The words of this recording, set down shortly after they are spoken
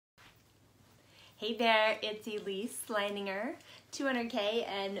Hey there, it's Elise Lininger, 200K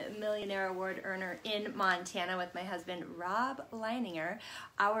and Millionaire Award earner in Montana with my husband Rob Lininger,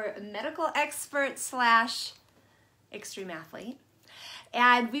 our medical expert slash extreme athlete.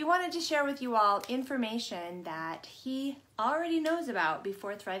 And we wanted to share with you all information that he already knows about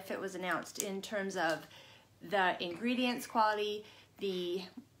before ThriveFit was announced in terms of the ingredients quality, the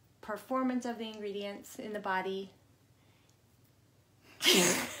performance of the ingredients in the body,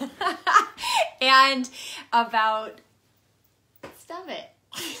 and about, stop it.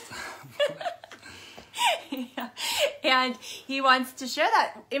 Yeah. And he wants to share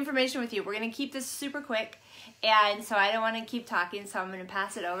that information with you. We're going to keep this super quick, and so I don't want to keep talking, so I'm going to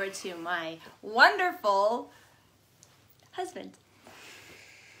pass it over to my wonderful husband.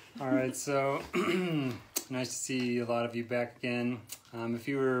 All right, so nice to see a lot of you back again. If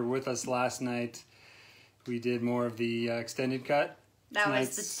you were with us last night, we did more of the extended cut. That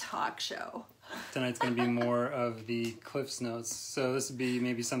was the talk show. Tonight's going to be more of the Cliff's Notes. So this would be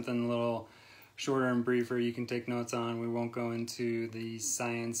maybe something a little shorter and briefer you can take notes on. We won't go into the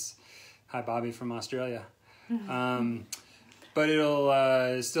science. Hi, Bobby from Australia. But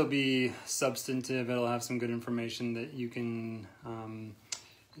it'll still be substantive. It'll have some good information that you can...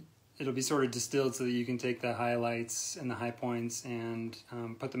 it'll be sort of distilled so that you can take the highlights and the high points and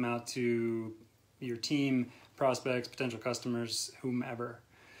put them out to your team, prospects, potential customers, whomever.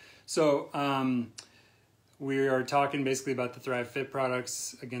 So we are talking basically about the ThriveFit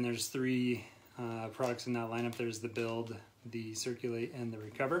products. Again, there's three products in that lineup. There's the Build, the Circulate, and the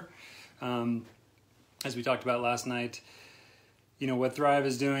Recover. As we talked about last night, you know, what Thrive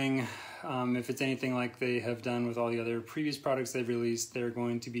is doing, if it's anything like they have done with all the other previous products they've released, they're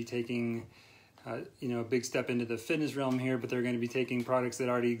going to be taking you know, a big step into the fitness realm here, but they're going to be taking products that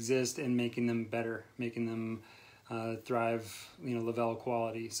already exist and making them better, making them Thrive, you know, le-vel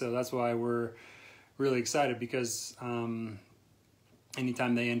quality. So that's why we're really excited, because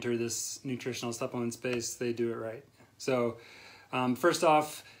anytime they enter this nutritional supplement space, they do it right. So first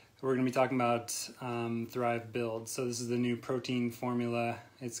off, we're going to be talking about Thrive Build. So this is the new protein formula.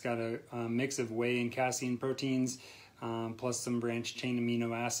 It's got a mix of whey and casein proteins, plus some branched chain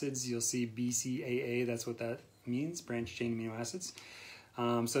amino acids. You'll see BCAA, that's what that means, branched chain amino acids.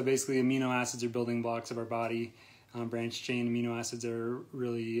 So basically amino acids are building blocks of our body. Branched chain amino acids are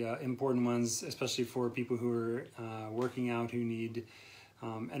really important ones, especially for people who are working out, who need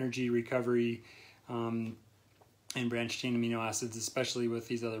energy recovery, and branched chain amino acids, especially with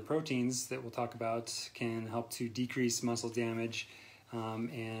these other proteins that we'll talk about, can help to decrease muscle damage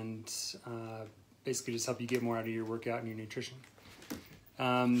and basically just help you get more out of your workout and your nutrition.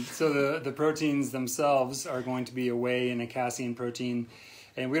 So the proteins themselves are going to be a whey and a casein protein.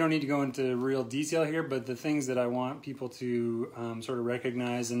 And we don't need to go into real detail here, but the things that I want people to sort of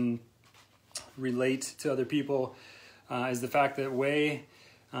recognize and relate to other people is the fact that whey,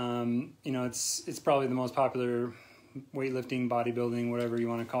 you know, it's probably the most popular weightlifting, bodybuilding, whatever you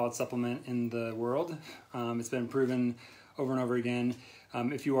want to call it, supplement in the world. It's been proven over and over again.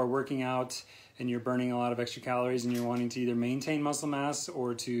 If you are working out and you're burning a lot of extra calories and you're wanting to either maintain muscle mass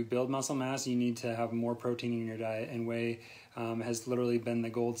or to build muscle mass, you need to have more protein in your diet, and whey has literally been the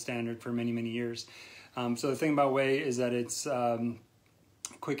gold standard for many, many years. So the thing about whey is that it's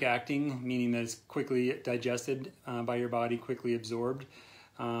quick acting, meaning that it's quickly digested by your body, quickly absorbed.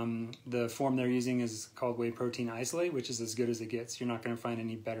 The form they're using is called whey protein isolate, which is as good as it gets. You're not going to find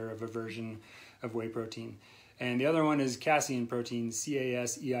any better of a version of whey protein. And the other one is casein protein,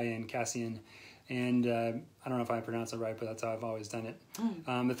 C-A-S-E-I-N, casein. And I don't know if I pronounce it right, but that's how I've always done it.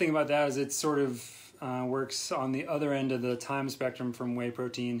 The thing about that is it sort of works on the other end of the time spectrum from whey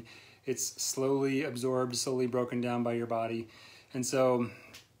protein. It's slowly absorbed, slowly broken down by your body. And so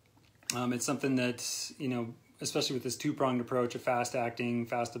it's something that, you know, especially with this two-pronged approach, a fast-acting,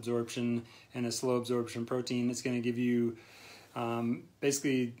 fast absorption, and a slow absorption protein, it's going to give you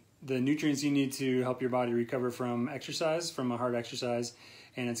basically the nutrients you need to help your body recover from exercise, from a hard exercise,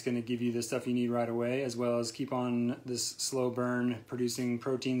 and it's going to give you the stuff you need right away, as well as keep on this slow burn, producing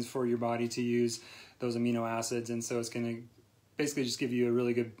proteins for your body to use those amino acids. And so it's going to basically just give you a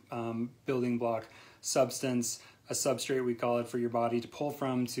really good building block substance, a substrate we call it, for your body to pull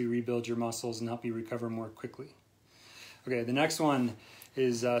from to rebuild your muscles and help you recover more quickly. Okay, the next one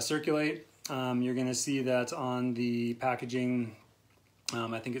is Circulate. You're going to see that on the packaging.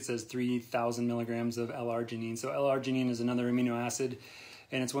 I think it says 3,000 milligrams of L-arginine. So L-arginine is another amino acid,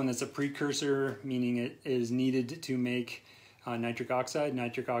 and it's one that's a precursor, meaning it is needed to make nitric oxide.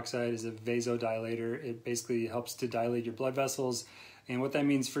 Nitric oxide is a vasodilator. It basically helps to dilate your blood vessels. And what that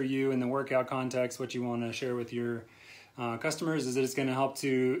means for you in the workout context, what you want to share with your customers is that it's going to help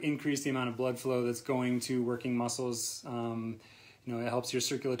to increase the amount of blood flow that's going to working muscles. It helps your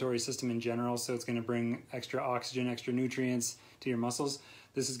circulatory system in general, so it's going to bring extra oxygen, extra nutrients to your muscles.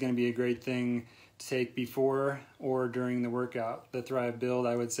 This is going to be a great thing to take before or during the workout. The Thrive Build,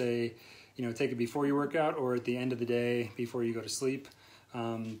 I would say, take it before you work out or at the end of the day before you go to sleep.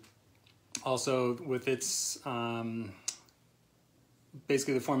 Also, with its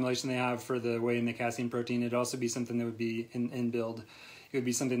basically the formulation they have for the whey and the casein protein, it'd also be something that would be in Build. It would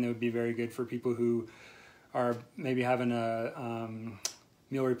be something that would be very good for people who are maybe having a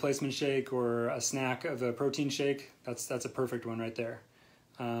meal replacement shake or a snack of a protein shake. That's a perfect one right there.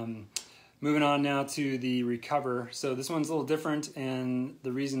 Moving on now to the Recover. So this one's a little different, and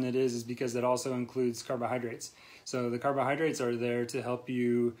the reason it is because it also includes carbohydrates. So the carbohydrates are there to help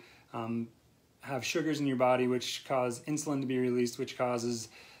you have sugars in your body, which cause insulin to be released, which causes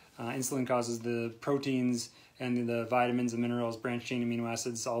insulin causes the proteins and the vitamins and minerals, branched chain amino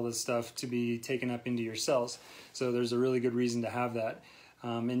acids, all this stuff to be taken up into your cells. So there's a really good reason to have that.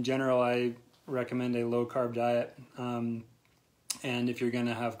 In general, I recommend a low carb diet. And if you're going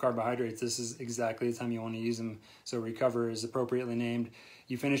to have carbohydrates, this is exactly the time you want to use them. So Recover is appropriately named.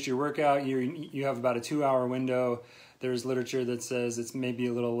 You finished your workout, you have about a 2-hour window. There's literature that says it's maybe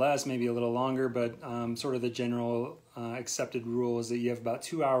a little less, maybe a little longer, but sort of the general accepted rule is that you have about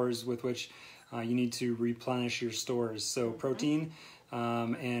 2 hours with which you need to replenish your stores. So protein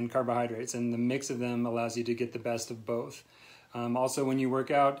and carbohydrates, and the mix of them allows you to get the best of both. Also, when you work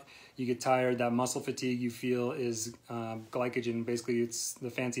out, you get tired. That muscle fatigue you feel is glycogen. Basically, it's the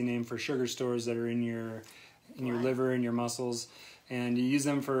fancy name for sugar stores that are in your liver and your muscles, and you use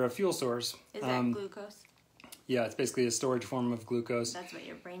them for a fuel source. Is that glucose? Yeah, it's basically a storage form of glucose. That's what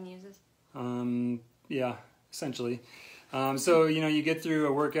your brain uses? Yeah, essentially. So, you get through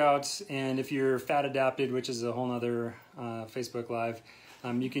a workout, and if you're fat adapted, which is a whole nother Facebook Live,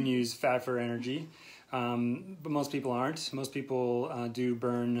 you can use fat for energy. But most people aren't. Most people do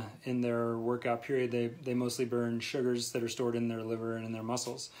burn in their workout period. They mostly burn sugars that are stored in their liver and in their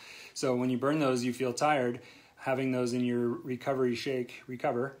muscles. So when you burn those, you feel tired. Having those in your recovery shake,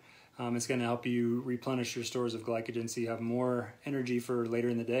 Recover, it's going to help you replenish your stores of glycogen so you have more energy for later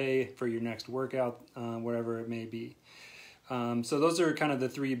in the day, for your next workout, whatever it may be. So those are kind of the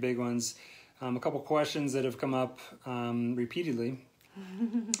three big ones. A couple questions that have come up repeatedly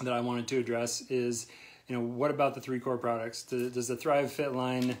that I wanted to address is, what about the 3 core products? Does the ThriveFit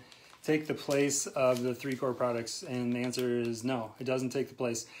line take the place of the 3 core products? And the answer is no, it doesn't take the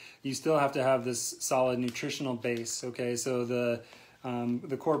place. You still have to have this solid nutritional base. Okay, so the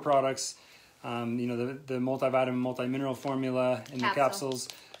core products, the multivitamin, multi-mineral formula in the capsules.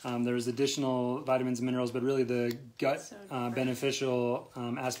 There's additional vitamins and minerals, but really the gut beneficial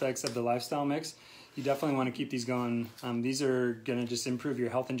aspects of the lifestyle mix. You definitely want to keep these going. These are going to just improve your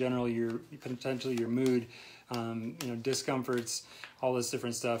health in general, potentially your mood, discomforts, all this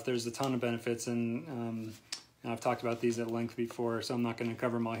different stuff. There's a ton of benefits, and I've talked about these at length before, so I'm not going to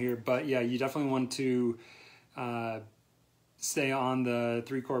cover them all here. But yeah, you definitely want to stay on the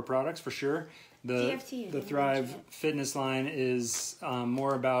 3 core products for sure. The Thrive Fitness line is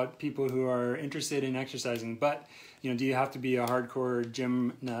more about people who are interested in exercising. But do you have to be a hardcore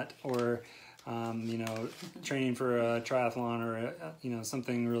gym nut or training for a triathlon or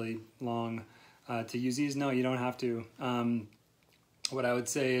something really long to use these? No, you don't have to. What I would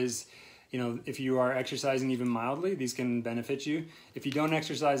say is, if you are exercising even mildly, these can benefit you. If you don't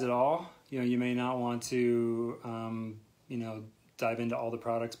exercise at all, you may not want to, dive into all the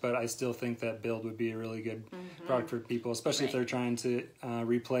products, but I still think that Build would be a really good product for people, especially if they're trying to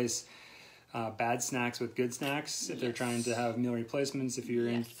replace bad snacks with good snacks. If they're trying to have meal replacements, if you're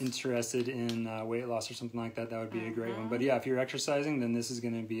interested in weight loss or something like that, that would be a great one. But yeah, if you're exercising, then this is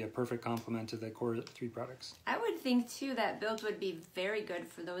going to be a perfect complement to the core 3 products. I would think too that Build would be very good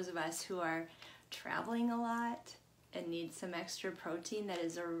for those of us who are traveling a lot and need some extra protein that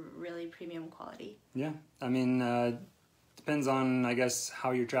is a really premium quality. Yeah, I mean, depends on, I guess,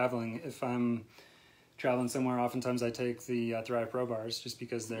 how you're traveling. If I'm traveling somewhere, oftentimes I take the Thrive Pro bars just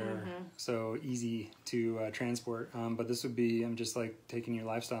because they're so easy to transport. But this would be just like taking your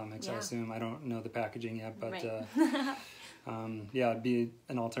lifestyle mix, I assume. I don't know the packaging yet, but it'd be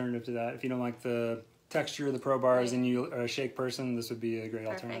an alternative to that. If you don't like the texture of the Pro bars and you are a shake person, this would be a great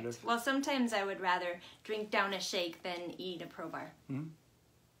alternative. Well, sometimes I would rather drink down a shake than eat a Pro bar.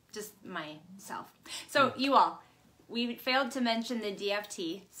 Just myself. So you all, we failed to mention the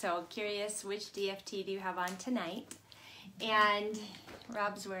DFT, so curious which DFT do you have on tonight? And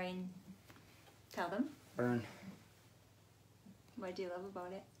Rob's wearing, tell them. Burn. What do you love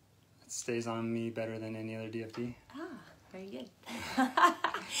about it? stays on me better than any other DFT. Ah, very good.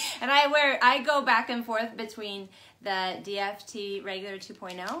 And I go back and forth between the DFT regular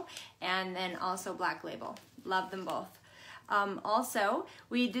 2.0 and then also Black Label. Love them both. Also,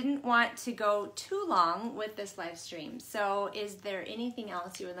 we didn't want to go too long with this live stream. So is there anything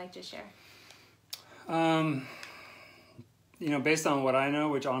else you would like to share? You know, based on what I know,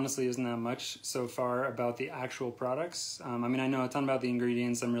 which honestly isn't that much so far about the actual products. I mean, I know a ton about the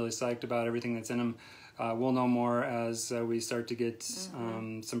ingredients. I'm really psyched about everything that's in them. We'll know more as we start to get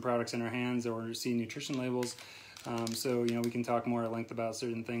some products in our hands or see nutrition labels. So, you know, we can talk more at length about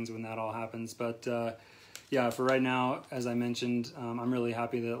certain things when that all happens. But yeah, for right now, as I mentioned, I'm really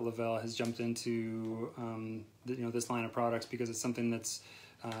happy that le-vel has jumped into this line of products, because it's something that's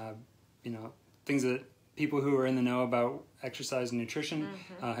things that people who are in the know about exercise and nutrition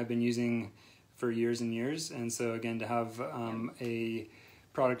have been using for years and years. And so again, to have a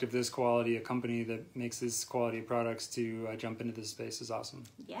product of this quality, a company that makes this quality of products to jump into this space is awesome.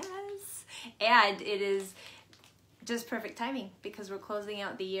 Yes, and it is just perfect timing, because we're closing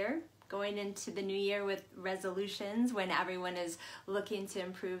out the year, going into the new year with resolutions when everyone is looking to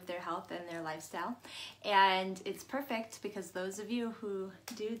improve their health and their lifestyle. And it's perfect because those of you who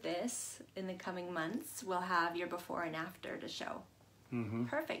do this in the coming months will have your before and after to show.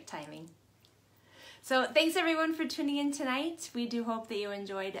 Perfect timing. So thanks everyone for tuning in tonight. We do hope that you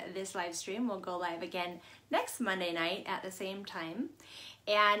enjoyed this live stream. We'll go live again next Monday night at the same time.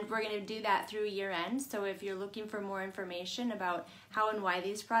 And we're going to do that through year end. So if you're looking for more information about how and why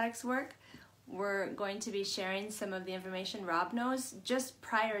these products work, we're going to be sharing some of the information Rob knows just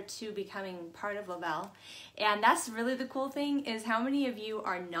prior to becoming part of le-vel. And that's really the cool thing, is how many of you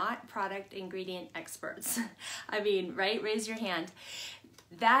are not product ingredient experts? I mean, right? Raise your hand.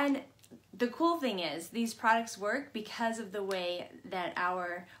 Then the cool thing is these products work because of the way that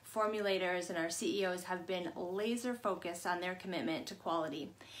our formulators and our CEOs have been laser focused on their commitment to quality.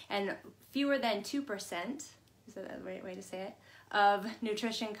 And fewer than 2%, is that the right way to say it, of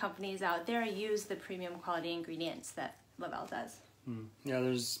nutrition companies out there use the premium quality ingredients that le-vel does. Yeah,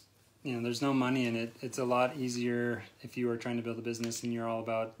 there's no money in it. It's a lot easier if you are trying to build a business and you're all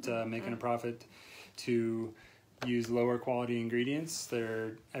about making a profit to use lower quality ingredients.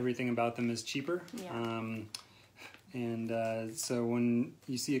 Everything about them is cheaper. So when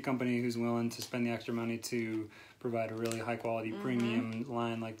you see a company who's willing to spend the extra money to provide a really high quality premium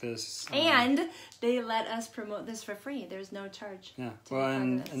line like this, and they let us promote this for free. There's no charge. Yeah, well,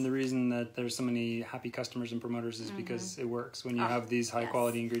 and the reason that there's so many happy customers and promoters is because it works. When you have these high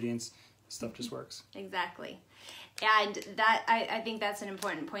quality ingredients, stuff just works. Exactly. And that I think that's an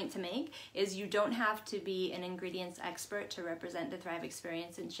important point to make, is you don't have to be an ingredients expert to represent the Thrive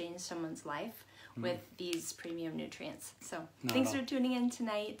experience and change someone's life with these premium nutrients. So thanks for tuning in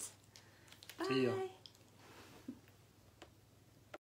tonight. Bye. See ya.